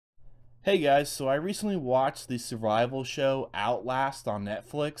Hey guys, so I recently watched the survival show Outlast on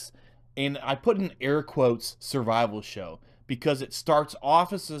Netflix, and I put in air quotes survival show because it starts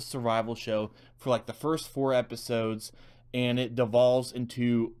off as a survival show for like the first four episodes, and it devolves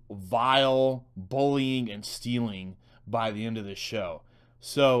into vile bullying and stealing by the end of the show.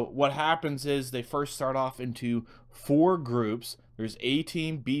 So what happens is they first start off into four groups. There's A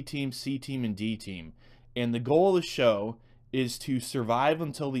team, B team, C team, and D team. And the goal of the show is to survive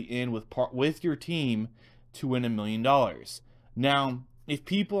until the end with your team to win $1 million. Now, if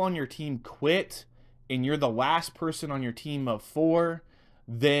people on your team quit and you're the last person on your team of four,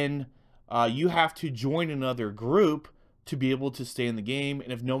 then you have to join another group to be able to stay in the game.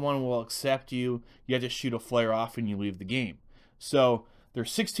 And if no one will accept you, you have to shoot a flare off and you leave the game. So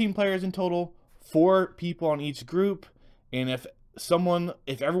there's 16 players in total, four people on each group, and if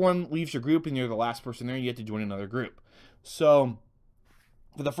everyone leaves your group and you're the last person there, you have to join another group. So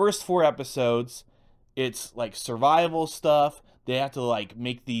for the first four episodes, it's like survival stuff. They have to like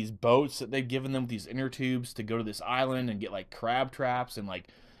make these boats that they've given them, these inner tubes, to go to this island and get like crab traps, and like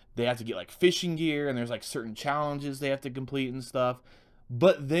they have to get like fishing gear, and there's like certain challenges they have to complete and stuff.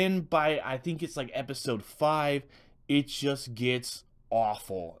 But then by I think it's like episode 5, it just gets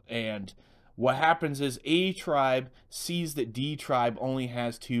awful. And what happens is A tribe sees that D tribe only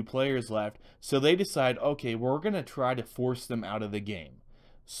has 2 players left, so they decide, okay, we're going to try to force them out of the game.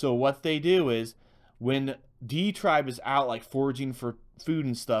 So what they do is, when D tribe is out like foraging for food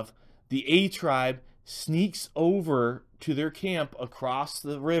and stuff, the A tribe sneaks over to their camp across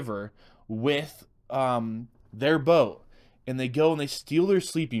the river with their boat, and they go and they steal their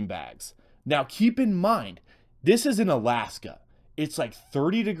sleeping bags. Now keep in mind, this is in Alaska. It's like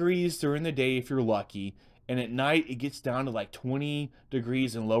 30 degrees during the day if you're lucky, and at night it gets down to like 20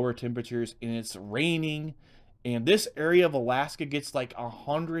 degrees and lower temperatures, and it's raining. And this area of Alaska gets like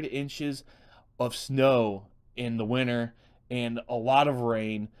 100 inches of snow in the winter and a lot of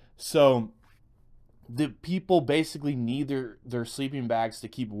rain. So the people basically need their sleeping bags to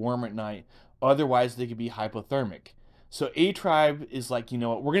keep warm at night. Otherwise, they could be hypothermic. So A tribe is like, you know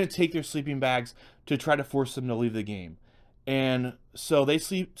what, we're going to take their sleeping bags to try to force them to leave the game. And so they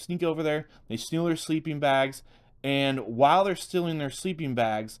sneak over there, they steal their sleeping bags, and while they're stealing their sleeping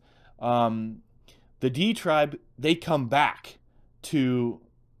bags, the D tribe, they come back to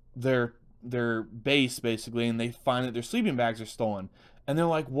their base basically, and they find that their sleeping bags are stolen. And they're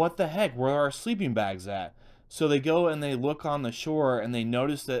like, what the heck? Where are our sleeping bags at? So they go and they look on the shore, and they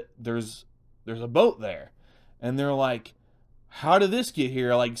notice that there's a boat there. And they're like, how did this get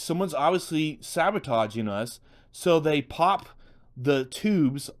here? Like, someone's obviously sabotaging us. So they pop the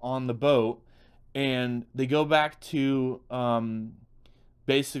tubes on the boat, and they go back to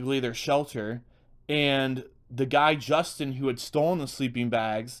basically their shelter. And the guy, Justin, who had stolen the sleeping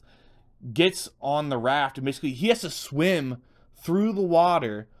bags, gets on the raft, and basically he has to swim through the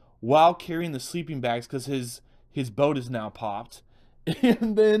water while carrying the sleeping bags because his boat is now popped.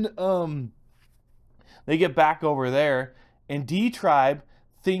 And then they get back over there, and D tribe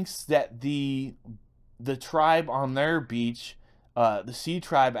thinks that the tribe on their beach, the C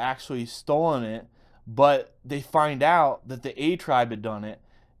tribe, actually stolen it, but they find out that the A tribe had done it.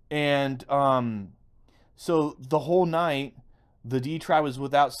 And so the whole night the D tribe was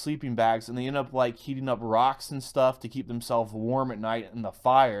without sleeping bags, and they end up like heating up rocks and stuff to keep themselves warm at night in the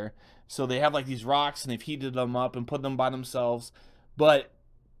fire. So they have like these rocks, and they've heated them up and put them by themselves. But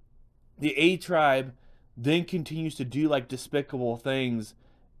the A tribe then continues to do like despicable things,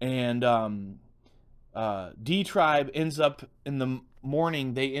 and D tribe ends up in the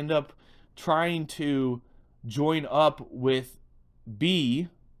morning, they end up trying to join up with B,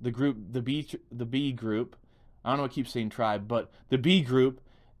 the group, the B group. I don't know what I keep saying tribe, but the B group.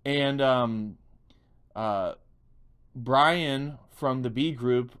 And Brian from the B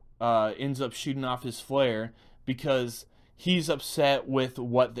group ends up shooting off his flare because he's upset with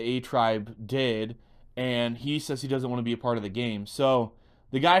what the A tribe did, and he says he doesn't want to be a part of the game. So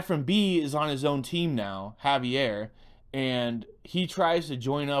the guy from B is on his own team now, Javier, and he tries to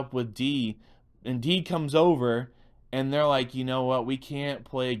join up with D, and D comes over, and they're like, you know what, we can't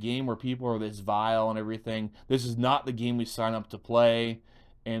play a game where people are this vile and everything. This is not the game we signed up to play.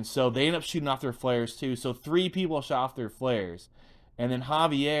 And so they end up shooting off their flares too. So 3 people shot off their flares. And then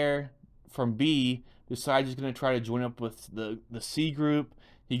Javier from B decides he's going to try to join up with the C group.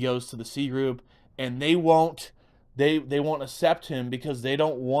 He goes to the C group, and they won't accept him because they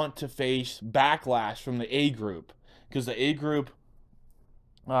don't want to face backlash from the A group, because the A group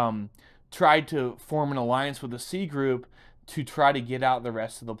tried to form an alliance with the C group to try to get out the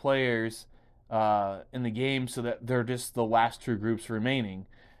rest of the players in the game, so that they're just the last 2 groups remaining.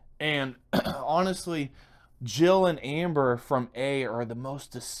 And honestly, Jill and Amber from A are the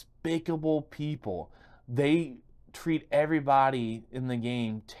most despicable people. They treat everybody in the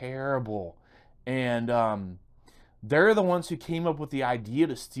game terrible. And they're the ones who came up with the idea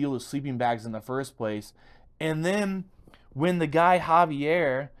to steal the sleeping bags in the first place. And then when the guy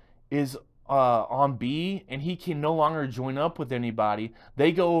Javier is on B and he can no longer join up with anybody,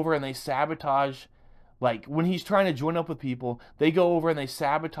 they go over and they sabotage. Like when he's trying to join up with people, they go over and they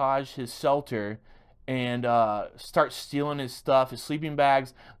sabotage his shelter and start stealing his stuff, his sleeping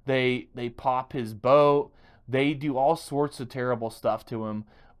bags. They pop his boat. They do all sorts of terrible stuff to him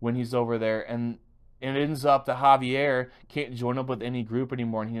when he's over there, and it ends up that Javier can't join up with any group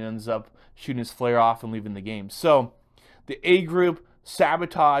anymore, and he ends up shooting his flare off and leaving the game. So the A group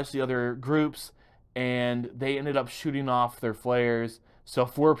sabotaged the other groups, and they ended up shooting off their flares. So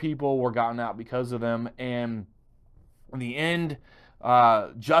 4 people were gotten out because of them, and in the end,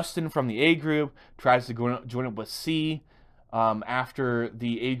 Justin from the A group tries to join up with C after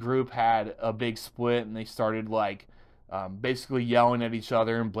the A group had a big split, and they started like basically yelling at each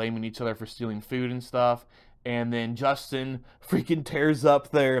other and blaming each other for stealing food and stuff. And then Justin freaking tears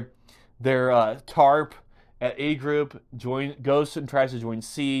up their tarp at A group, goes and tries to join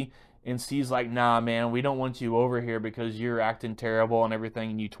C, and C's like, nah, man, we don't want you over here because you're acting terrible and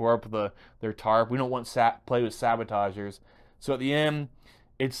everything, and you tore up their tarp. We don't want play with sabotagers. So at the end,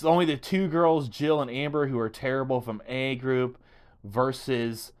 it's only the 2 girls, Jill and Amber, who are terrible from A group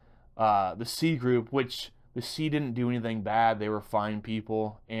versus the C group, which the C didn't do anything bad. They were fine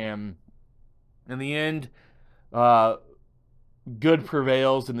people. And in the end, good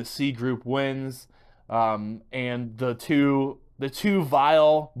prevails and the C group wins. And the two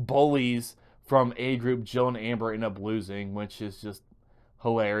vile bullies from A group, Jill and Amber, end up losing, which is just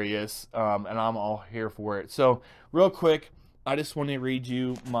hilarious. And I'm all here for it. So real quick, I just want to read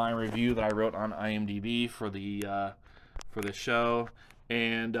you my review that I wrote on IMDb for the show.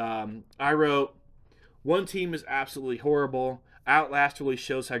 And I wrote, one team is absolutely horrible. Outlast really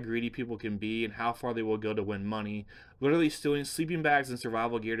shows how greedy people can be and how far they will go to win money. Literally stealing sleeping bags and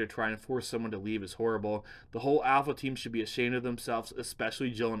survival gear to try and force someone to leave is horrible. The whole Alpha team should be ashamed of themselves, especially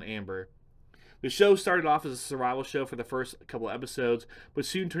Jill and Amber. The show started off as a survival show for the first couple episodes, but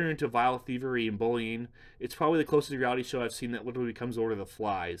soon turned into vile thievery and bullying. It's probably the closest reality show I've seen that literally becomes Lord of the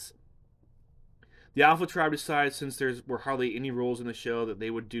Flies. The Alpha Tribe decided, since there were hardly any rules in the show, that they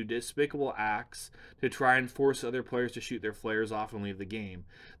would do despicable acts to try and force other players to shoot their flares off and leave the game.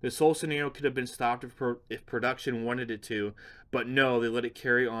 This whole scenario could have been stopped if production wanted it to, but no, they let it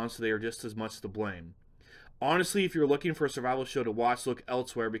carry on, so they are just as much to blame. Honestly, if you're looking for a survival show to watch, look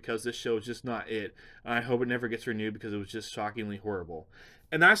elsewhere, because this show is just not it. And I hope it never gets renewed because it was just shockingly horrible.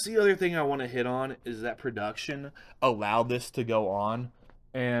 And that's the other thing I want to hit on, is that production allowed this to go on.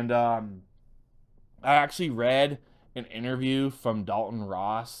 And I actually read an interview from Dalton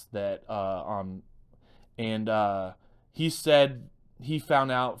Ross that he said he found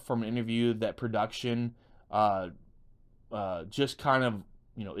out from an interview that production just kind of,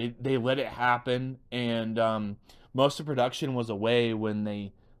 they let it happen, and most of production was away when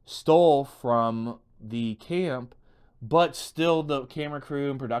they stole from the camp, but still the camera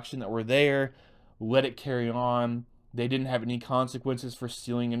crew and production that were there let it carry on. They didn't have any consequences for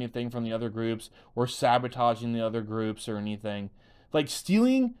stealing anything from the other groups or sabotaging the other groups or anything. Like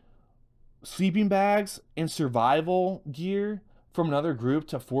stealing sleeping bags and survival gear from another group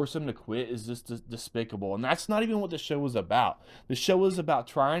to force them to quit is just despicable. And that's not even what the show was about. The show was about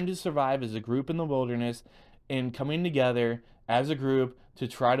trying to survive as a group in the wilderness and coming together as a group to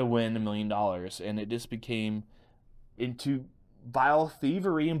try to win $1 million. And it just became into vile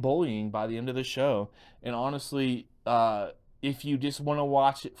thievery and bullying by the end of the show. And honestly, if you just want to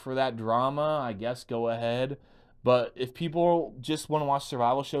watch it for that drama, I guess go ahead. But if people just want to watch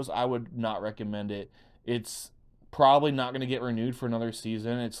survival shows, I would not recommend it. It's probably not going to get renewed for another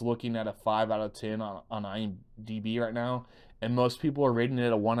season. It's looking at a 5 out of 10 on IMDb right now. And most people are rating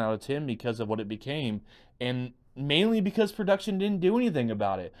it a 1 out of 10 because of what it became. And mainly because production didn't do anything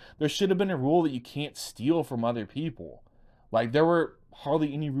about it. There should have been a rule that you can't steal from other people. Like, there were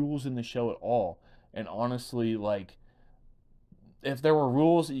hardly any rules in the show at all. And honestly, like, if there were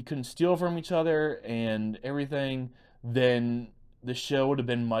rules that you couldn't steal from each other and everything, then the show would have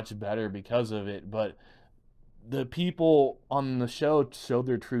been much better because of it. But the people on the show showed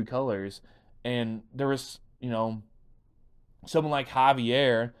their true colors. And there was, someone like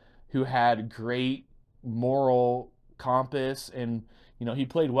Javier who had great moral compass and, he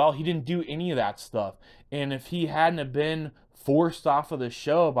played well. He didn't do any of that stuff. And if he hadn't have been forced off of the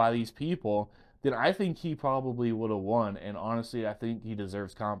show by these people, then I think he probably would have won. And honestly, I think he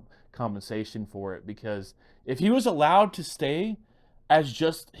deserves compensation for it, because if he was allowed to stay as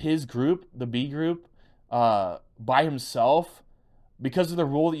just his group, the B group, by himself, because of the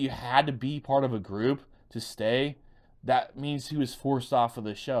rule that you had to be part of a group to stay, that means he was forced off of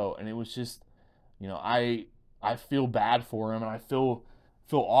the show. And it was just, I feel bad for him, and I feel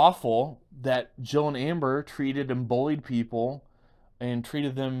awful that Jill and Amber treated and bullied people and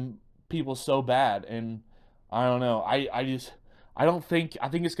treated them people so bad. And I don't know. I think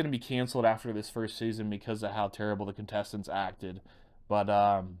it's going to be canceled after this first season because of how terrible the contestants acted. But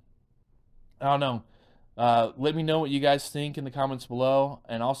I don't know. Let me know what you guys think in the comments below.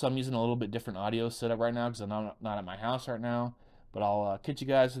 And also, I'm using a little bit different audio setup right now because I'm not at my house right now. But I'll catch you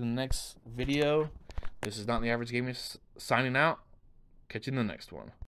guys in the next video. This is Not the Average Gamer signing out. Catch you in the next one.